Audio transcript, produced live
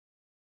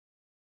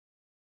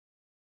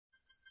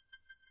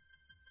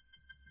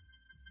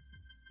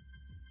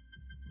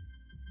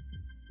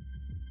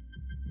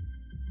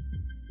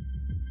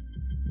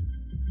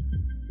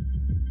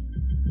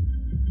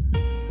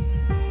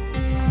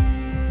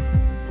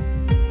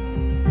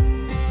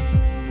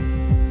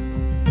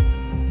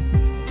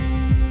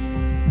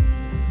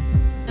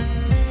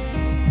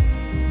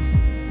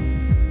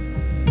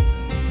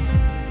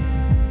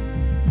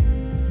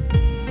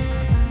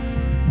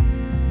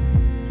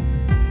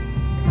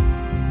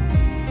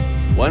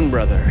One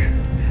brother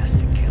has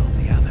to kill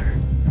the other.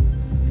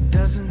 It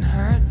doesn't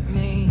hurt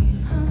me.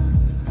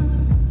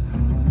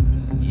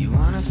 You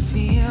wanna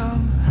feel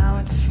how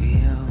it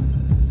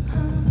feels.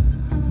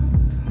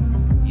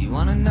 You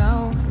wanna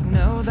know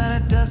that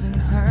it doesn't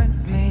hurt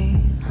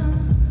me.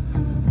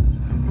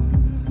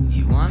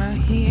 You wanna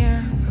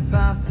hear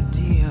about the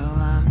deal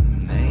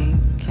I'm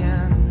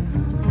making.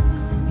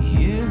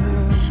 You.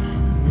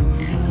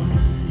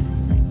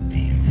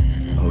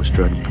 I always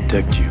try to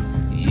protect you.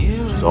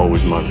 It's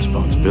always my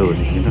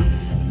responsibility, you know?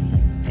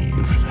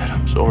 And for that,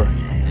 I'm sorry.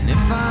 And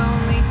if I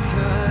only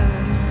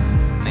could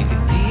make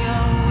a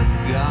deal with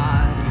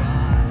God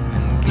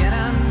and get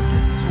him to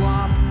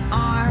swap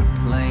our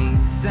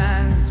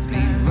places,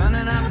 be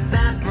running up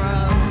that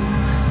road,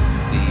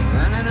 be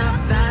running up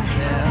that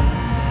hill,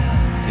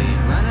 be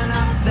running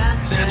up that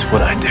bill. That's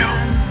what I do.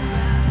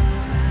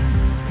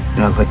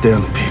 Not let down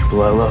the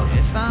people I love.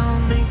 If I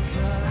only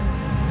could.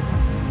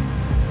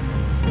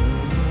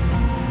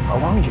 How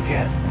long did you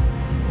get?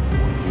 1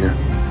 year.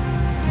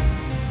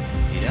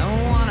 You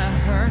don't wanna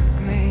hurt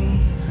me,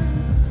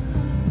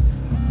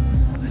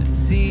 but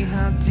see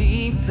how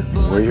deep the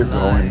bullet Where you're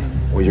going,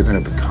 lies. what you're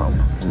gonna become,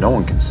 no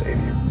one can save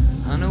you.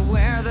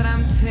 Unaware that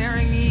I'm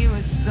tearing you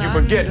asunder. You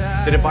forget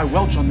that if I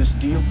welch on this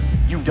deal,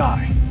 you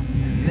die.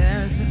 And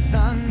there's the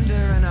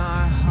thunder in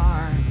our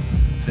hearts,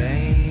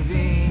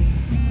 baby.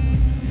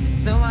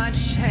 So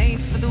much hate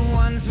for the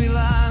ones we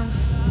love.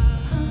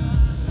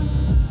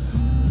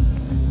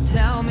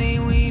 Tell me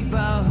we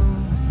both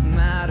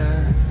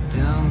matter,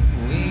 don't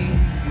we?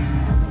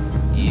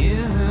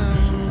 You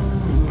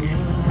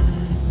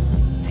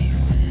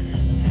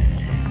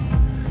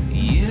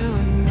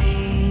and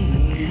me.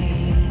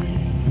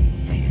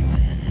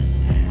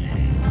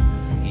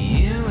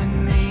 You and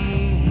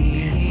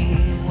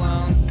me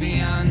won't be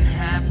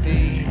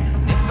unhappy.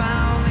 If I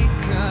only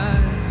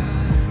could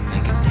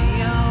make a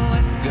deal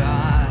with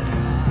God,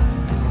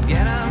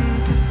 get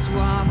him to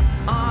swap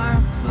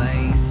our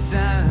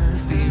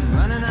places, be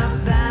running up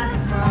that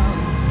road,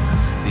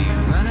 be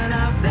running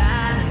up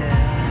that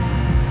hill,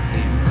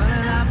 be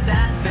running up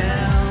that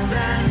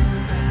building.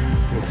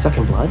 And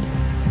sucking blood?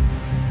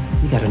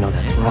 You gotta know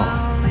that's wrong.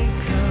 Only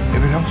could.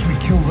 If it helps me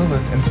kill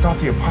Lilith and stop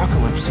the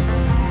apocalypse,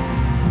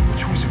 what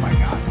choice have I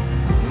got?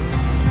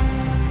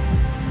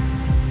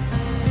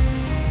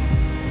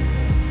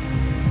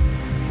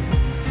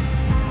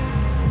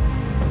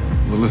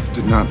 Lilith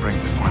did not break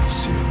the final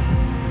seal.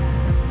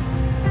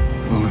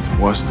 Lilith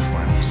was the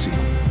final seal.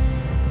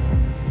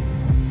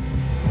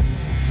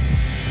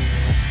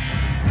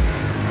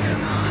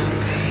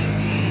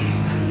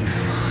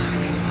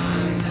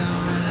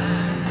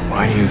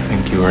 Why do you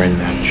think you are in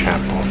that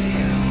chapel?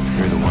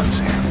 You're the one,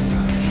 Sam.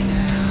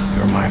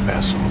 You're my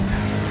vessel.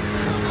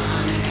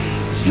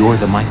 You're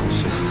the Michael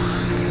suit.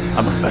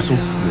 I'm a vessel,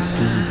 you're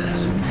the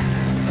vessel.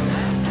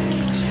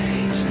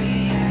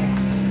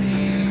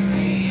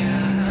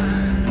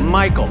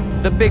 Michael,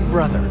 the big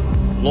brother,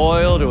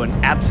 loyal to an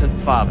absent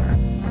father.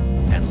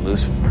 And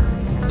Lucifer,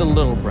 the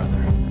little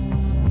brother,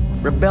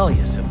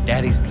 rebellious of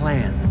Daddy's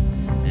plan.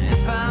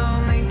 If I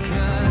only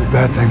could The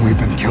bad thing we've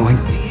been killing,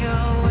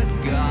 deal with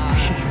God.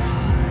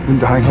 been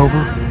dying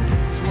over. To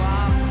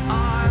swap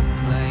our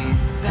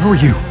places. Where were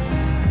you?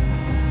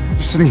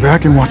 Just sitting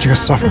back and watching us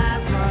suffer?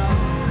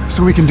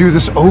 So we can do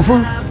this over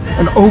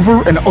and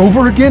over and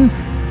over again?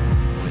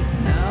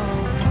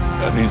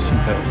 I need some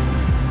help.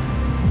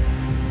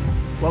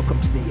 Welcome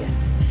to the end.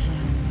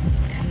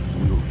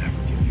 We will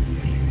never give you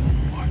the ending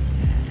you want.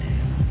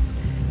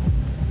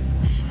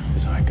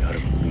 Because I gotta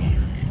believe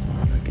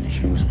I can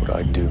choose what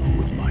I do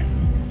with my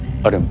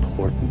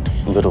unimportant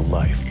little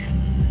life.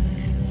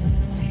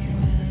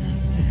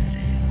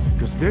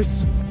 Because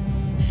this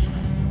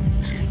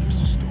isn't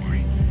just a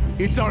story.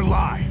 It's our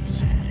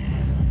lives.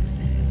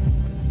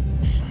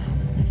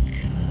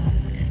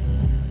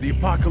 The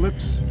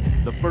apocalypse,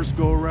 the first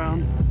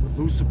go-around, with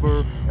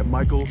Lucifer and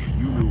Michael,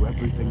 you knew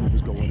everything that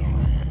was going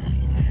on.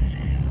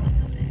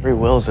 Free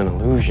will's an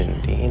illusion,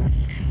 Dean.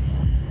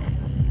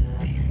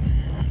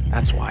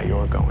 That's why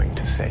you're going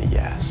to say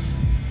yes.